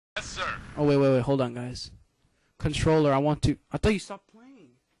Yes, sir. Oh, wait, hold on, guys. Controller, I thought you stopped playing.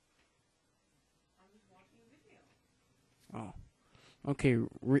 Oh. Okay,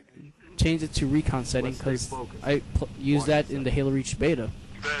 change it to recon setting, because I used that in the Halo Reach beta.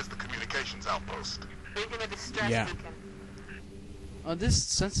 There's the communications outpost. Reading a distress Yeah. beacon. This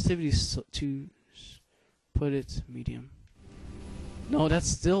sensitivity is to put it medium. No, that's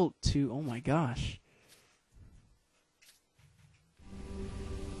still too. Oh my gosh.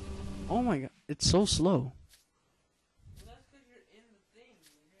 Oh my god, it's so slow.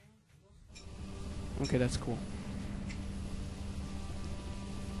 Okay, that's cool.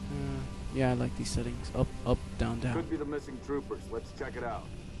 Yeah, I like these settings. Up, down, down. Could be the missing troopers. Let's check it out.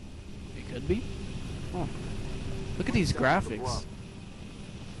 It could be. Oh, look at these graphics.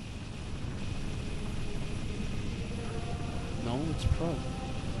 No, it's pro.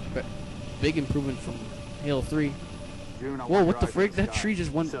 Big improvement from Halo 3. Whoa, what the frick? That tree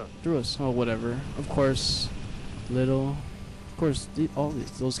just went through us. Oh, whatever. Of course, little. Of course, all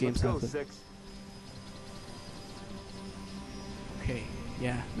those games happen. Okay,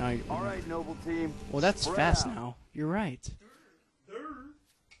 yeah. Now you're. All right, noble team. Well, that's fast now. You're right.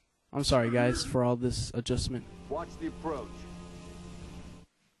 I'm sorry, guys, for all this adjustment. Watch the approach.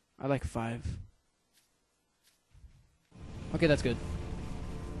 I like 5. Okay, that's good.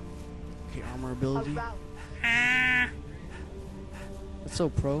 Okay, armor ability. That's so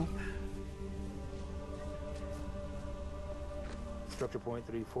pro. Structure point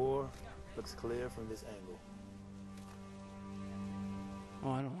 3-4 looks clear from this angle.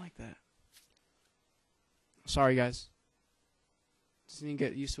 Oh, I don't like that. Sorry, guys. Just need to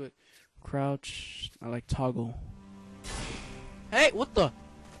get used to it. Crouch. I like toggle. Hey, what the?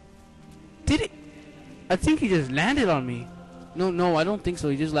 Did it? I think he just landed on me. No, I don't think so.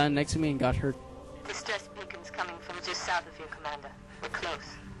 He just landed next to me and got hurt. Distress beacon's coming from just south of you, Commander. We're close.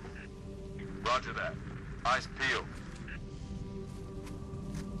 Roger that. Eyes peeled.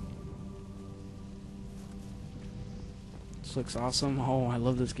 This looks awesome. Oh, I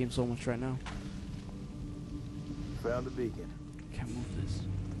love this game so much right now. Found the beacon. Can't move this.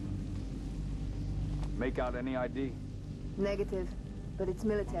 Make out any ID? Negative, but it's Who's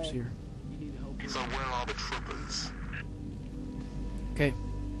military. here? You need help. So where are the troopers? Okay.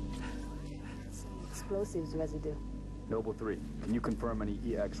 Explosives residue. Noble 3, can you confirm any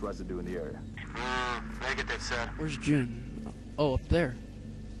EX residue in the area? Negative, sir. Where's June? Oh, up there.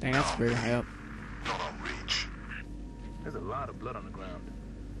 Dang, that's very high up. Not on reach. There's a lot of blood on the ground.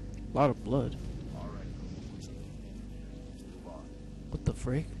 A lot of blood. All right. What the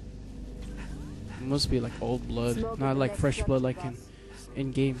frick? It must be like old blood, Smoke not in the like next fresh structure, blood like boss.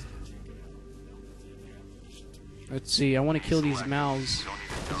 in game. Let's see, I want to kill these mouths.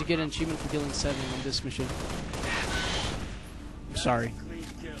 Did you get an achievement for killing 7 on this mission? I'm sorry.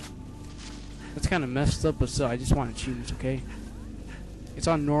 That's kind of messed up, but still, I just want achievements, okay? It's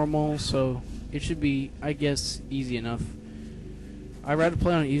on normal, so it should be, I guess, easy enough. I'd rather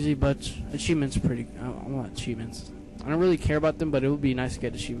play on easy, but achievements are pretty. I want achievements. I don't really care about them, but it would be nice to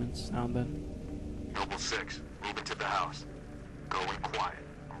get achievements now and then. Noble 6, move into the house. Go in quiet.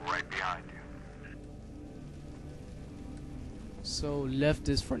 Right behind you. So left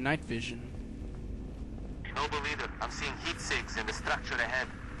is for night vision. Noble leader, I'm seeing heat sinks in the structure ahead.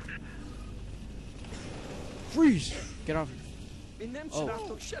 Freeze! Get off.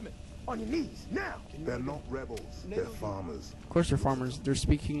 Oh. On your knees, now! They're not rebels, they're farmers. Of course they're farmers. They're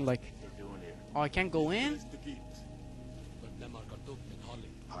speaking like... Oh, I can't go in?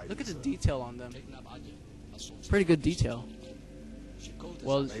 Look at the detail on them. Pretty good detail.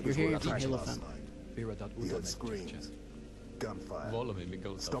 Well, you're here, you're a Halo fan. We heard screams, gunfire,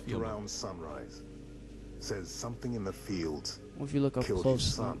 stopped around sunrise. Says something in the fields. Well, if you look up Killed close, his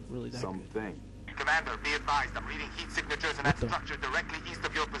it's not son. really that good. Something. Commander, be advised, I'm reading heat signatures in that What the- structure directly east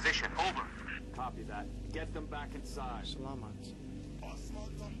of your position. Over. Copy that. Get them back inside. Salamat.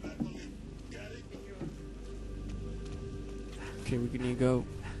 Okay, we need to go.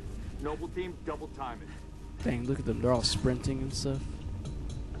 Noble team, double time it. Dang, look at them. They're all sprinting and stuff.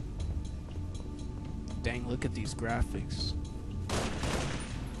 Dang, look at these graphics.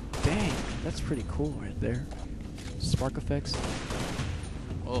 Dang, that's pretty cool right there. Spark effects.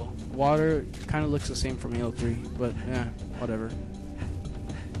 Oh, water kind of looks the same from Halo 3, but yeah, whatever.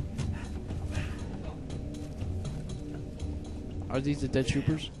 Are these the dead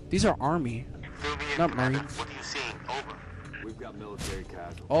troopers? These are army, Fill me in, not Commander. marines. What are you seeing? Over. We've got military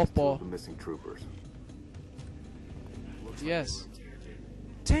casualties. Oh, Two Paul. of the missing troopers. Yes.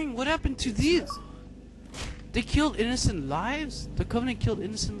 Dang, what happened to these? They killed innocent lives? The Covenant killed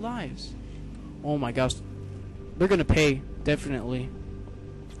innocent lives. Oh my gosh. They're gonna pay, definitely.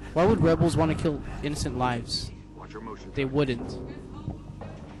 Why would rebels want to kill innocent lives? Watch your motion. They wouldn't.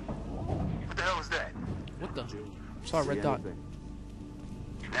 What the hell is that? What the? Saw a red dot.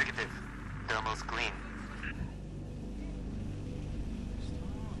 Negative. Thermal's clean.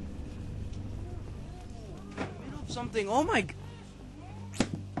 Something. Oh my.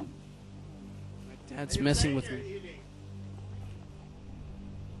 My dad's messing with me.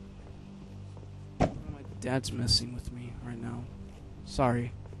 My dad's messing with me right now.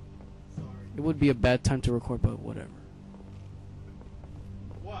 Sorry. It would be a bad time to record, but whatever.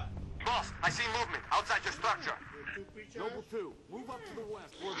 Boss, I see movement outside your structure. Noble 2, move up to the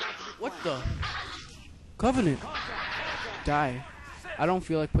west. We're about to be What the? Covenant. Die. I don't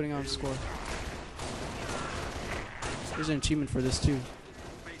feel like putting on a score. There's an achievement for this too. Move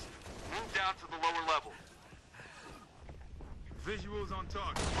down to the lower level. Visuals on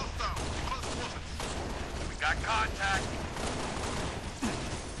target. Hostile. Close quarters. We got contact.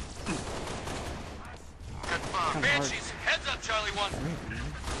 Confirmed. Kinda hard. Banshees, heads up, Charlie 1.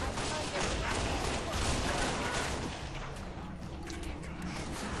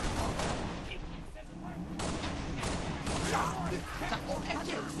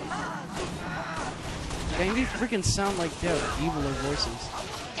 Dang, these freaking sound like they have eviler voices.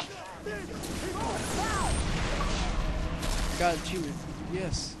 Got achievement.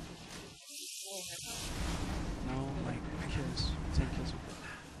 Yes. No, like kills. 10 kills.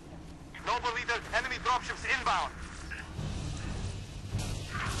 Noble leader, enemy dropships inbound.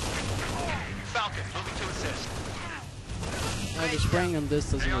 Falcon, moving to assist. No, the spraying on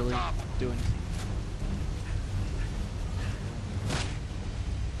this doesn't really do anything.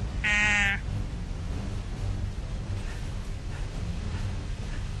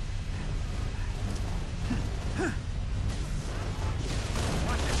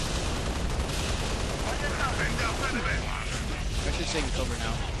 I should say it's over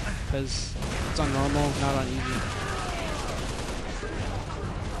now, because it's on normal, not on easy.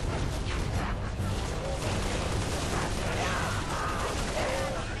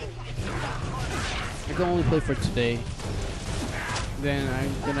 I can only play for today. Then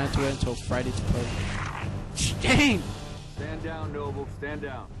I'm gonna have to wait until Friday to play. Dang! Stand down, Noble. Stand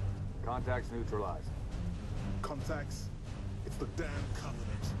down. Contacts neutralized. Contacts. It's the damn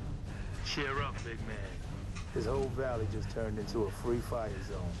Covenant. Cheer up, big man. This whole valley just turned into a free fire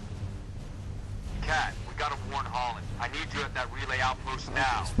zone. Cat, we gotta warn Holland. I need you at that relay outpost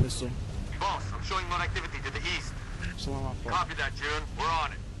now. This pistol. Boss, I'm showing one activity to the east. Salam alaikum. Copy that, June. We're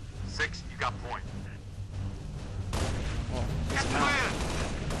on it. 6, you got point. Oh, Get it's out. clear!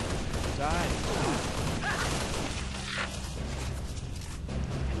 Die.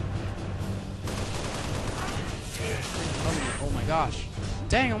 Oh my gosh.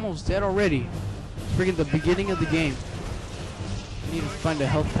 Dang, almost dead already. It's freaking the beginning of the game. I need to find a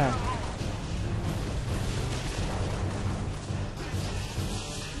health pack.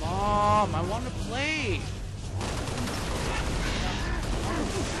 Mom, I want to play.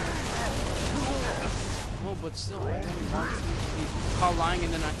 No, but still, I only want to call lying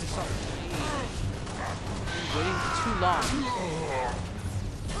and then I just stop playing. I'm waiting too long.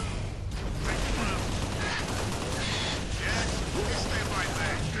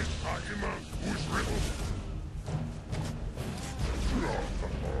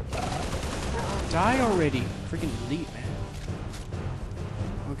 Die already. Freaking elite, man.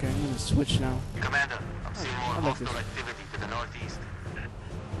 Okay, I'm gonna switch now. Commander, I'm seeing more I like hostile this. activity to the northeast.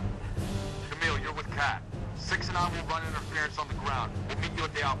 Camille, you're with Cat. 6 and I will run interference on the ground. We'll meet you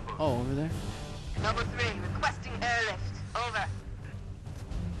at the outpost. Oh, over there? Number 3, requesting airlift. Over.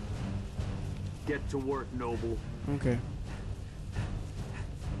 Get to work, Noble. Okay.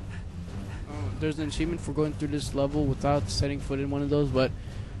 There's an achievement for going through this level without setting foot in one of those, but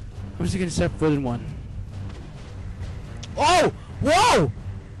I'm just gonna set foot in one. Oh! Whoa!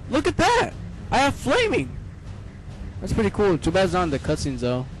 Look at that! I have flaming! That's pretty cool. Too bad it's not in the cutscenes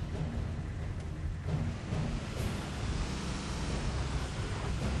though.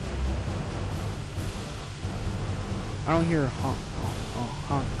 I don't hear a honk. Oh,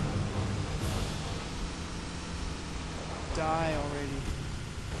 honk. Die already.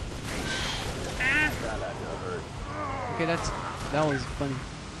 Okay, that was funny.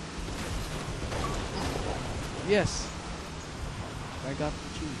 Yes. I got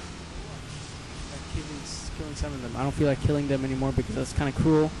the cheese. Killing some of them. I don't feel like killing them anymore because that's kind of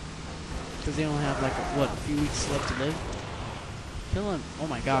cruel. Because they only have like what, a few weeks left to live. Kill him. Oh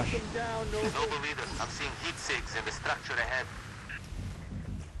my gosh. Noble leader, I'm seeing heat sigs in the structure ahead.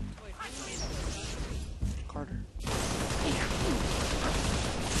 Carter.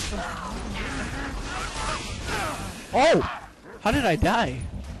 Oh! How did I die?